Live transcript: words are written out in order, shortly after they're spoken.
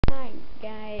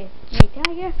my mate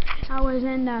Tiger. I was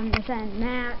in the second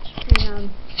match in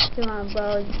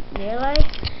World Relay,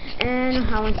 and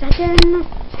I won second.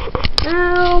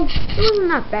 No, it wasn't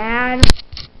that bad.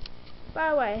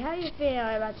 By the way, how do you feel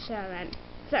about the tournament?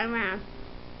 Second round.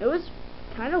 It was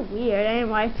kind of weird.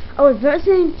 Anyway, I was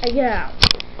versing a girl.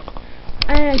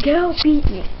 And a girl beat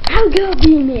me. How girl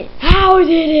beat me? How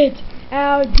did it?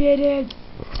 How did it?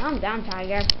 Calm down,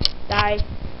 Tiger. Die.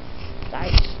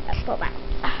 Pull back.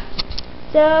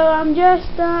 So I'm just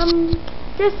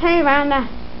hanging around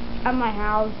at my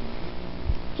house.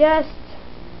 Just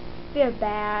feel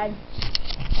bad.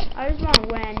 I just want to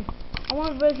win. I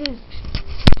want to versus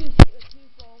two secret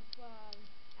people from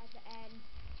at the end.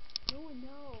 No one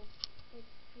knows.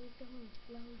 It's Rico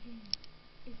Explosion.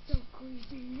 It's so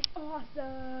creepy and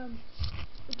awesome.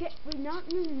 Okay, we're not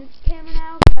using this camera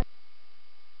now.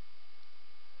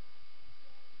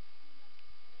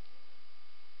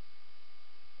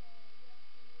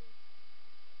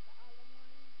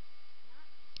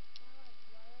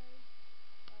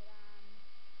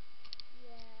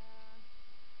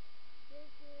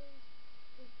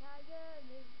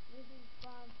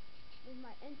 This is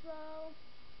my intro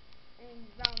in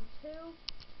round 2,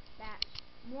 match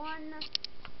 1,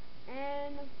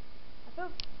 and I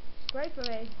felt great for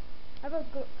me. I felt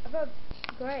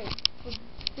great for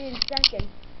being second.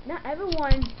 Not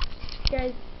everyone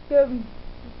gets good.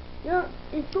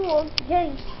 In school, you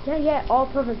can't get all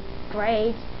perfect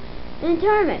grades. In a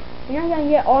tournament, you're not gonna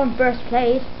get all in first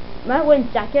place. You might win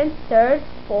second, third,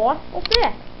 fourth, or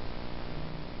fifth.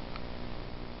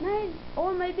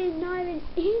 Or maybe not even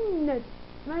in the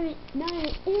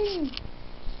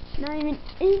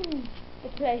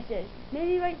places.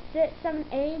 Maybe like 6, 7,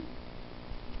 8.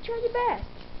 Try your best.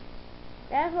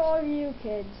 That's for all of you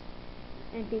kids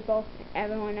and people and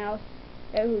everyone else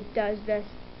who does this.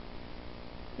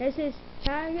 This is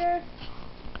Tiger,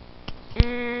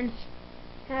 and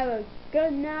have a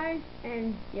good night,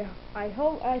 and yeah, I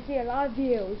hope I see a lot of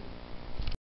views.